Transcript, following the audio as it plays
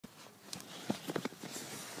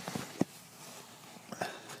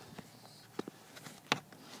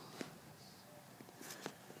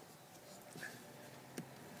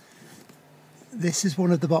this is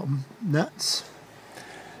one of the bottom nuts.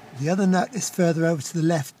 The other nut is further over to the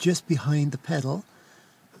left, just behind the pedal.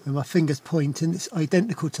 Where my finger's pointing, it's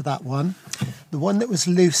identical to that one. The one that was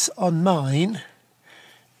loose on mine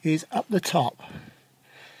is up the top.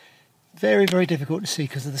 Very, very difficult to see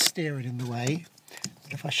because of the steering in the way.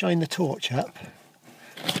 If I shine the torch up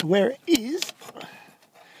to where it is,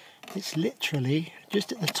 it's literally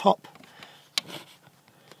just at the top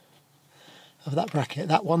of that bracket,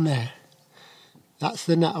 that one there. That's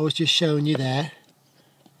the nut I was just showing you there,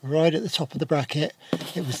 right at the top of the bracket.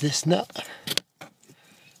 It was this nut.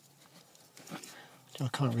 I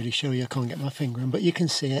can't really show you, I can't get my finger in, but you can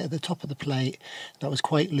see it at the top of the plate. That was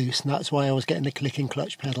quite loose, and that's why I was getting the clicking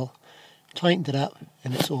clutch pedal. Tightened it up,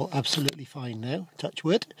 and it's all absolutely fine now, touch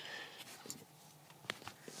wood.